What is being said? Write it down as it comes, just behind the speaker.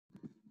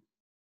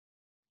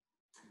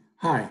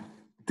Hi,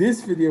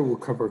 this video will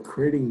cover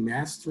creating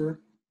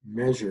master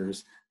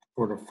measures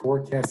for the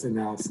forecast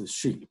analysis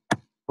sheet.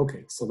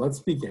 Okay, so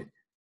let's begin.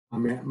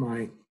 I'm at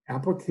my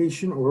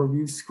application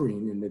overview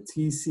screen in the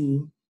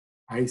TC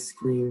ice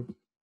cream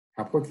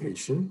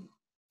application.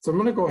 So I'm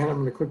going to go ahead, I'm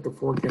going to click the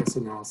forecast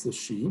analysis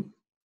sheet,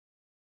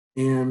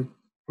 and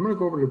I'm going to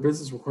go over to the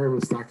business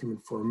requirements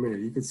document for a minute.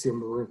 You can see I'm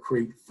going to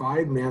create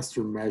 5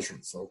 master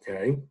measures,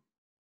 okay?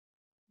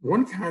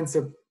 One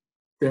concept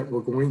that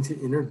we're going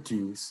to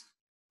introduce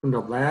from the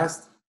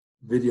last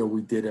video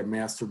we did a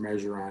master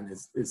measure on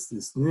is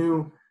this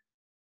new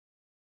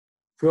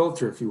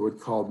filter, if you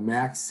would, called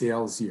max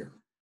sales year.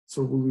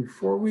 So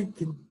before we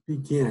can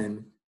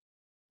begin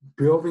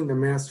building the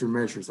master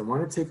measures, I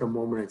want to take a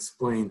moment and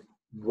explain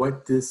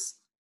what this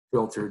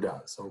filter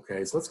does.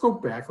 Okay, so let's go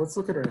back. Let's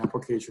look at our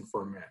application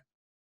for a minute.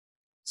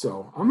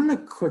 So I'm going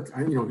to click,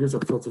 here's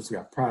our filters. We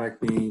got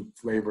product name,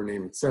 flavor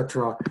name,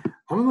 etc.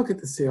 I'm going to look at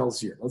the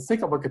sales year. Let's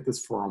take a look at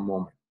this for a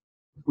moment.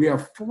 We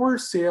have 4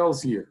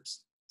 sales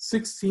years,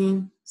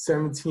 16,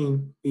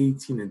 17,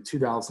 18, and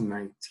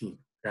 2019,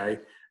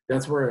 okay?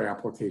 That's where our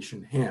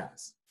application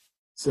has.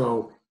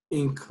 So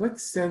in Qlik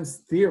Sense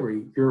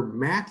theory, your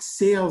max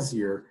sales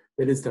year,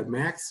 that is the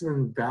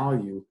maximum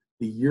value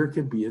the year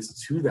could be, is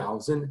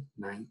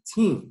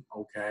 2019,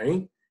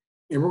 okay?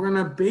 And we're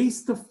gonna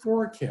base the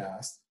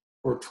forecast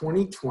for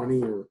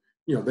 2020, or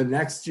the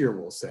next year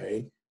we'll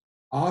say,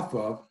 off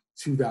of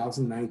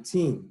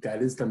 2019.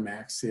 That is the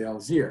max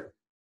sales year.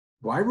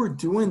 Why we're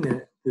doing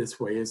it this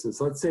way is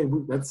let's say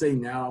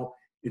now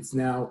it's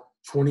now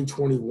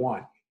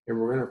 2021 and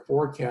we're going to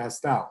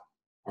forecast out.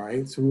 All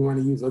right, so we want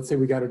to use, let's say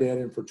we got it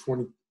added in for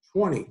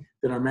 2020,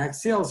 then our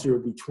max sales year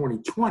would be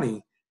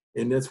 2020,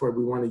 and that's why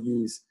we want to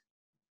use,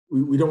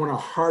 we don't want to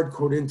hard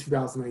code in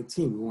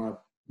 2019. We want to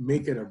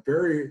make it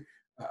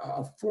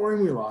a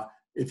formula,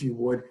 if you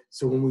would,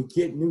 so when we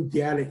get new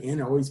data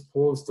in, it always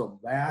pulls the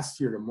last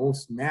year, the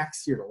most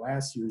max year, the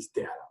last year's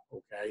data,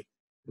 okay?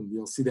 And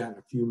you'll see that in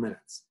a few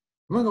minutes.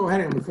 I'm going to go ahead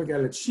and I'm going to click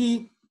Edit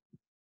Sheet,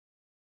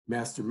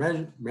 Master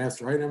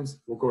Items.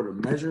 We'll go to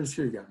Measures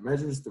here. You got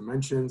Measures,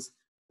 Dimensions,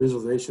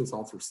 Visualizations,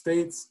 Alter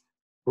States.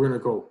 We're going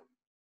to go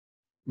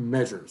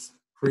Measures,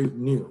 Create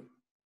New.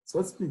 So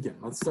let's begin.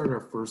 Let's start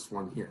our first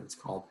one here. It's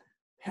called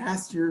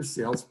Past Year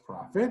Sales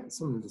Profit.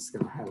 So I'm just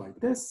going to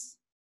highlight this,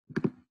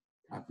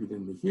 copy it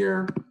into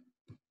here.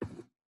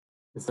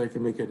 I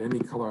can make it any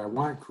color I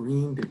want.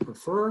 Green, they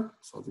prefer,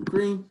 so I'll do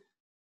green.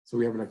 So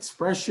we have an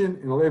expression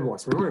and a label.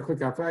 So I'm going to click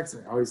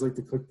FX. I always like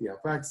to click the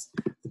FX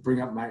to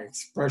bring up my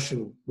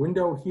expression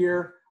window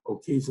here.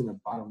 OK is in the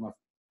bottom left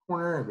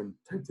corner. I haven't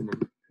typed in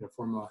a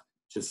formula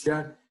just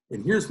yet.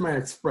 And here's my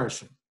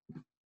expression.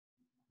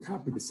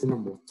 Copy this in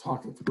and we'll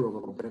talk it through a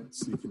little bit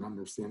so you can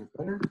understand it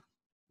better.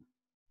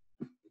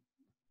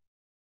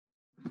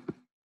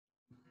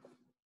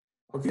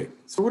 Okay,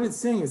 so what it's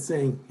saying is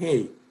saying,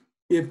 hey,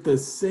 if the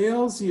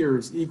sales year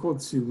is equal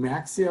to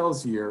max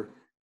sales year,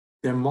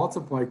 then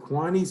multiply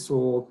quantity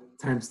sold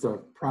times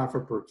the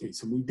profit per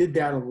case. And we did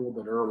that a little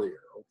bit earlier,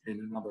 okay,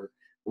 in when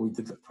we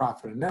did the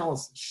profit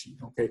analysis sheet,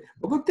 okay?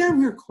 But look down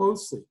here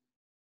closely.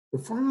 The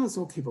formula is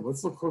okay, but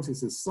let's look closely. It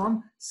says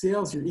sum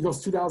sales year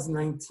equals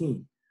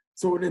 2019.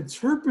 So it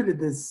interpreted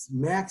this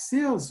max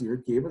sales year,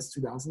 gave us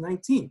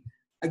 2019.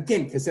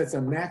 Again, because that's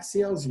a max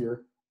sales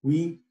year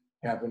we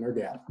have in our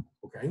data,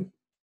 okay?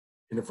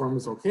 And the formula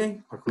is okay.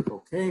 I'll click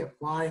OK,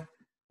 apply.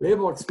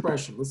 Label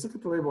expression. Let's look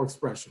at the label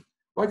expression.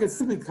 Well, I could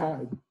simply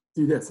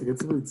do this. I could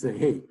simply say,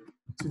 hey,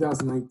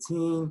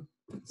 2019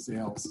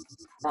 sales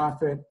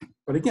profit.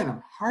 But again,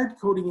 I'm hard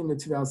coding into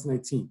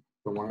 2019.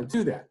 Don't want to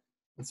do that.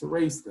 Let's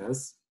erase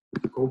this.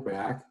 Go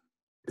back.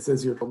 It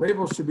says here the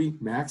label should be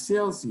max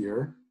sales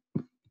year.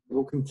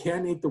 We'll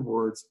concatenate the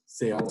words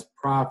sales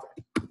profit.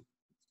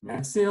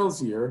 Max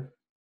sales year.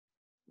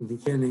 We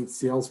concatenate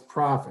sales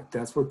profit.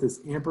 That's what this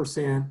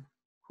ampersand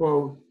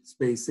quote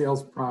space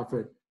sales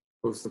profit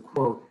goes to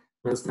quote.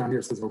 Notice down here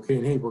it says, okay,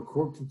 and hey, we're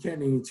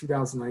concatenating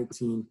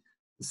 2019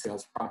 the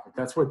sales profit.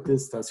 That's what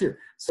this does here.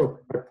 So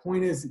my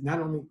point is, not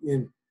only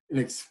in an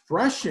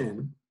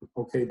expression,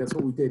 okay, that's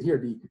what we did here.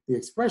 The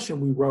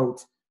expression, we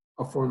wrote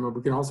a formula.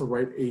 We can also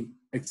write a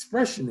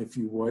expression, if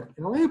you would,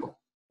 in a label,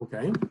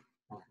 okay?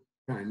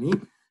 Kind of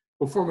neat.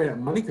 We'll format it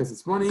money because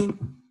it's money.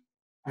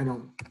 I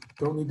don't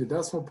need the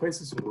decimal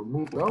places, so we'll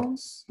remove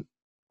those.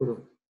 Put a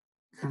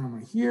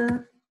comma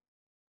here,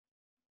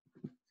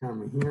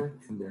 and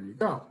there you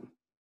go.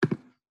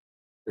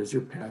 There's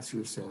your past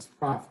year sales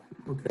profit,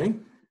 okay?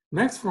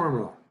 Next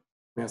formula,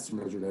 master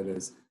measure, that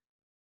is,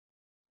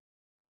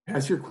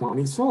 past year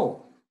quantity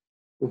sold.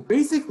 Well,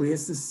 basically,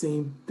 it's the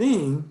same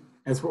thing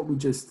as what we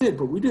just did,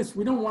 but we're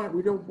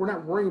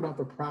not worrying about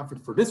the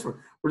profit for this one.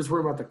 We're just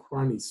worrying about the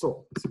quantity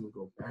sold. So I'm gonna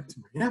go back to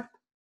my app.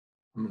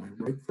 I'm gonna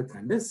right click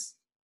on this.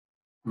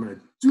 I'm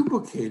gonna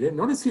duplicate it.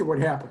 Notice here what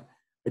happened.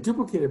 I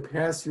duplicated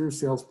past year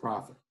sales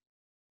profit.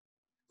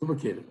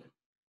 Duplicated it.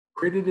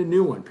 Created a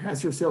new one,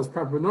 past year sales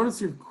profit. But notice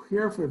here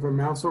carefully, if I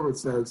mouse over, it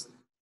says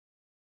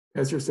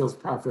past year sales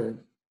profit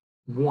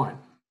 1.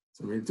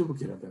 So I'm going to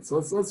duplicate of that. So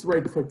let's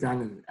right click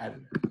on and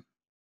edit it.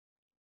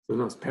 So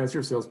no, it's past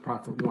year sales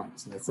profit 1.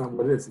 So that's not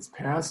what it is. It's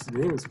past, the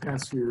name is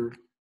past year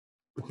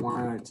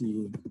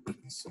quantity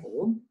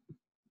sold.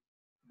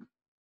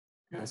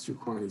 Past year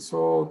quantity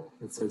sold.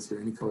 It says here,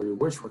 any color you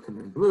wish,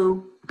 recommend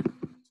blue. So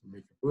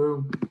make it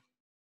blue.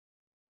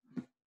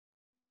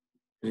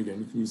 And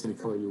again, you can use any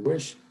color you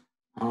wish.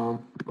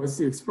 What's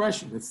the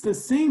expression? It's the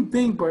same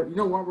thing, but you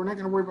know what? We're not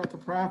going to worry about the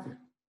profit.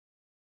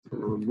 So we're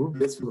going to remove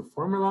this from the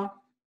formula.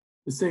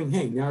 It's saying,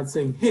 hey, now it's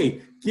saying,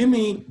 hey, give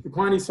me the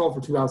quantity sold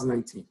for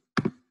 2019.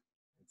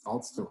 That's all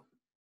it's doing.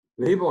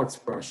 Label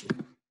expression.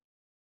 It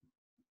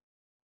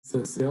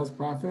says sales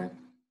profit.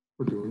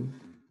 We're doing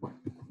what?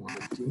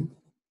 Quantity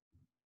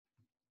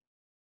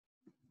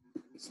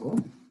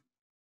sold.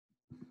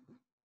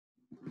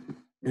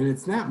 And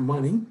it's not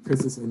money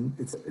because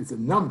it's a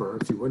number,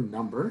 if you would,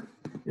 number.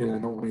 And I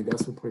don't want any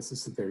decimal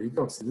places, so there you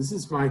go. So this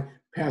is my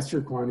past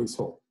year quantity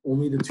sold,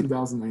 only the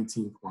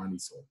 2019 quantity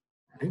sold,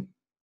 right?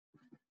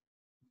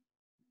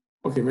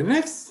 Okay, my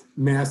next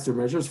master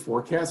measure is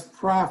forecast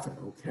profit,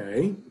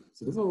 okay?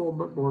 So this is a little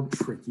bit more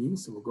tricky.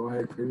 So we'll go ahead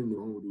and create a new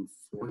one. We'll do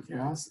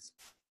forecast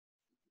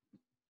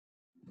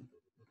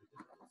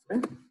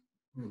profit.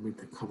 We'll make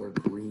the color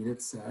green,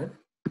 it said.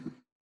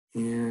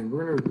 And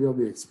we're going to reveal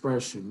the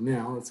expression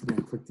now. Let's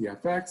again click the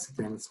FX.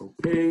 Again, it's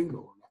okay. The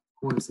left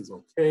corner says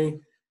okay.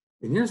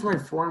 And here's my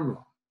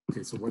formula.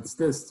 Okay, so what's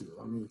this do?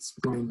 Let me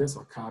explain this.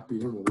 I'll copy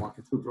it and we'll walk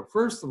it through. But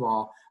first of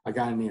all, I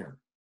got an error.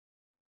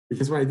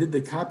 Because when I did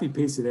the copy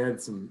paste, it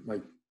added some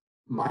like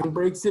mind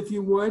breaks, if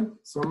you would.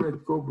 So I'm going to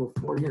go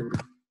before here.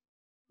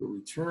 Go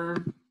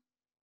return.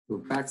 Go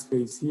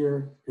backspace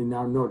here. And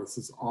now notice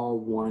it's all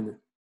one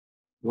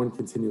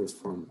continuous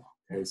formula.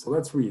 Okay, so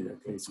let's read it.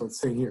 Okay, so it's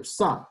saying here,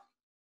 sum.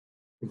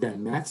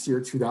 Again, next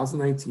year,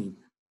 2019,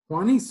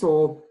 quantity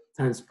sold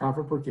times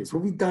profit per case.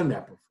 Well, we've done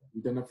that before.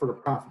 We've done that for the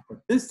profit.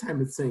 But this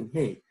time it's saying,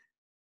 hey,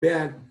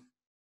 that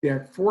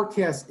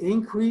forecast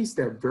increase,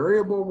 that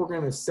variable we're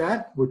going to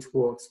set, which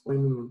we'll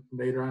explain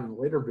later on in a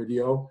later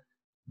video,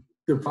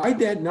 divide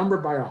that number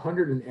by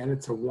 100 and add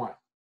it to 1.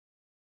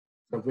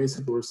 So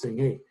basically we're saying,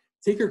 hey,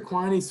 take your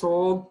quantity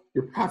sold,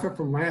 your profit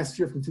from last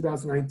year, from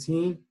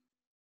 2019,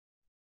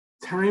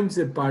 times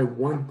it by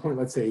 1 point,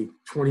 let's say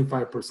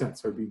 25%.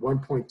 So it'd be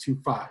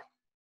 1.25,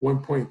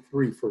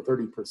 1.3 for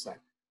 30%,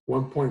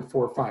 1.45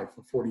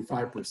 for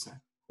 45%,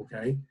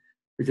 okay?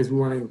 Because we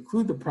want to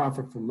include the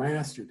profit from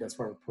last year. That's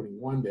why we're putting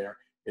 1 there.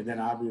 And then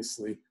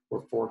obviously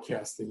we're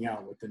forecasting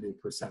out with the new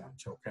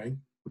percentage, okay?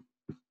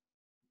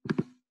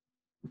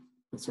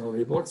 That's our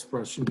label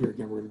expression here.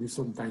 Again, we're going to do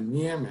something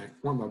dynamic.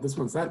 Well, no, this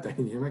one's not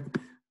dynamic.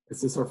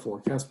 It's just our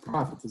forecast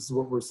profit. This is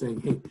what we're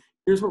saying. Hey,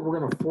 here's what we're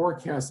going to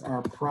forecast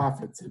our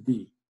profit to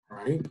be, all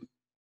right?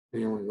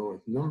 And we're going to go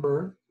with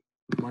number,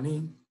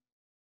 money,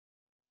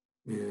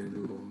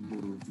 and we'll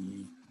move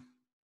the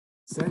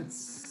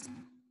cents,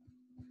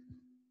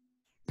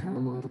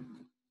 comma,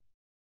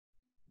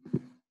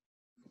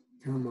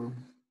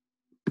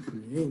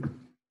 create.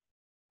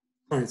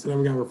 All right, so then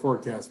we got our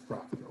forecast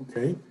profit,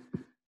 okay?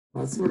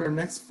 Let's see what our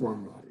next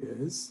formula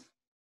is.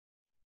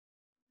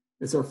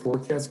 It's our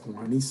forecast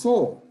quantity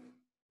sold.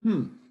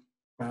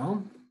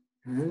 Well,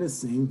 kind of the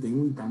same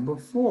thing we've done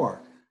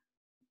before.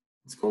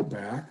 Let's go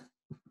back.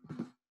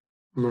 I'm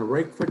going to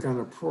right click on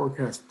the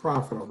forecast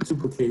profit. I'll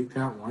duplicate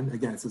that one.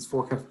 Again, it says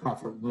forecast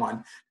profit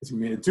 1 because we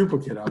made a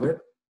duplicate of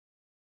it.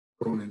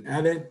 Go in and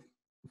edit.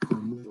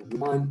 Remove the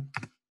 1.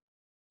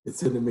 It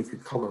said to make a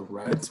color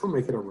red, so we'll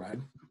make it a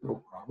red. No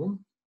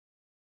problem.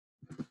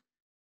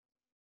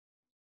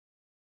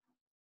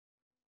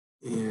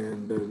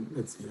 And then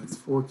let's see, that's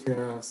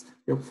forecast.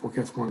 Yep,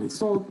 forecast quantity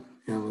sold.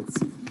 And let's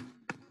see.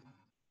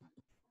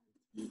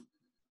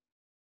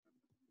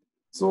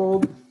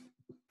 Sold.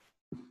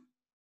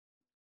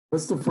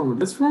 What's the formula?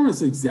 This formula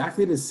is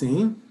exactly the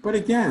same, but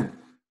again,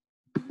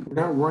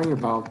 we're not worrying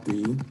about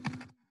the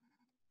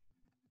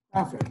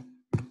profit.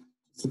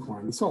 It's the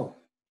quantity sold.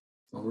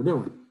 That's all we're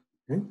doing.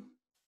 Okay.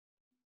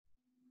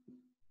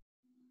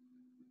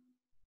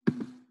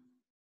 And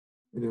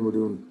then we're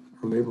doing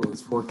our label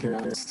as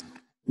forecast,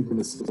 even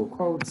the single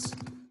quotes.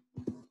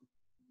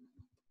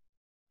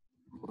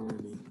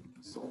 Quantity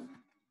sold.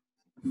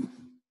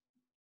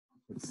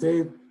 Let's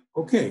save.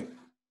 Okay.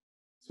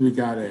 So we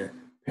got a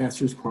past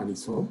year's quantity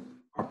sold,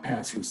 our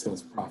past year's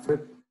sales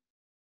profit,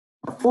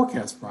 our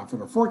forecast profit,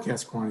 our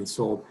forecast quantity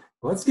sold.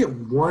 Let's get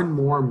one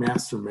more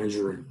master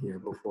measure in here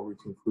before we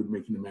conclude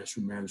making the master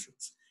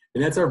measures.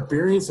 And that's our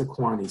variance of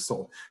quantity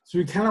sold. So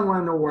we kind of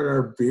want to know what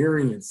our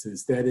variance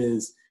is. That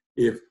is,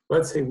 if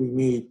let's say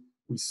we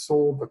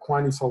sold, the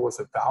quantity sold was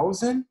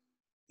 1,000,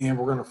 and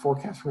we're going to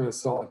forecast we're going to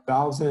sell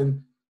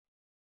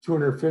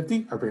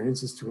 1,250, our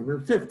variance is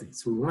 250.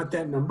 So we want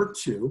that number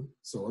 2.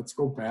 So let's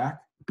go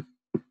back.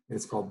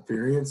 It's called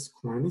variance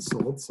quantity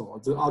sold.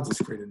 So I'll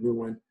just create a new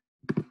one.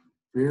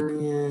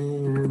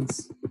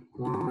 Variance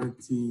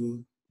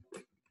quantity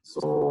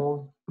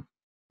sold.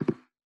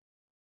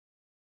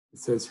 It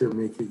says here,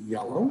 make it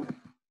yellow.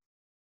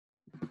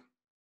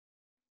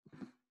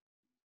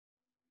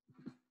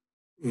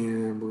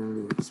 And we're going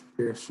to do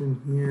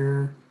expression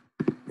here.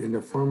 And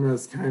the formula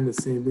is kind of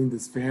the same thing.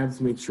 This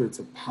fabs, make sure it's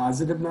a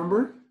positive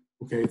number.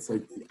 Okay, it's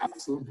like the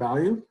absolute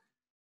value.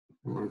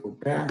 I want to go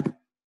back.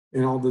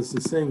 And all this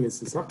is saying is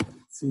this up.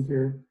 See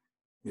here.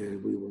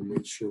 And we will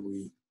make sure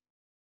we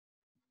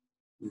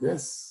do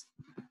this,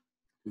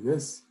 do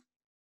this.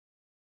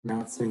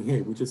 Now it's saying,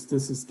 hey,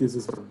 this gives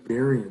us a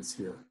variance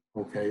here,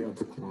 okay, of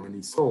the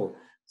quantity sold.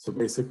 So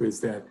basically it's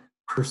that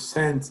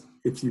percent,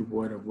 if you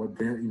would, of what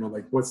variant,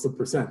 like what's the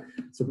percent?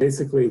 So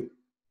basically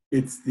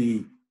it's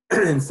the,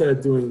 instead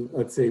of doing,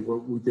 let's say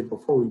what we did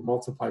before, we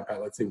multiplied by,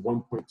 let's say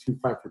 1.25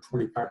 for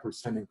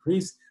 25%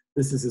 increase.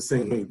 This is just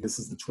saying, hey, this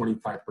is the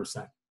 25%.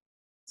 That's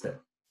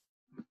it.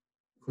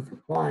 Click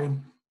apply.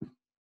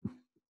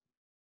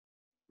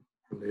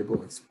 Our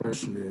label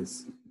expression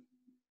is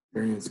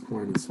variance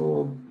quantity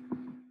sold.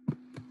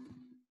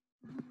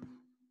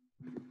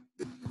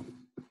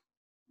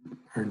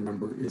 Our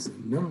number is a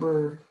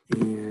number,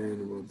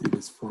 and we'll do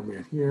this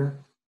format here,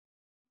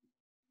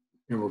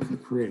 and we'll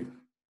click create.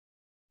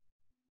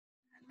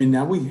 And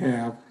now we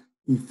have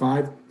the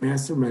 5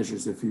 master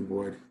measures, if you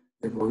would,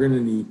 that we're going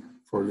to need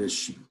for this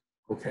sheet,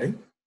 okay?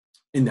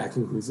 And that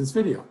concludes this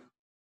video.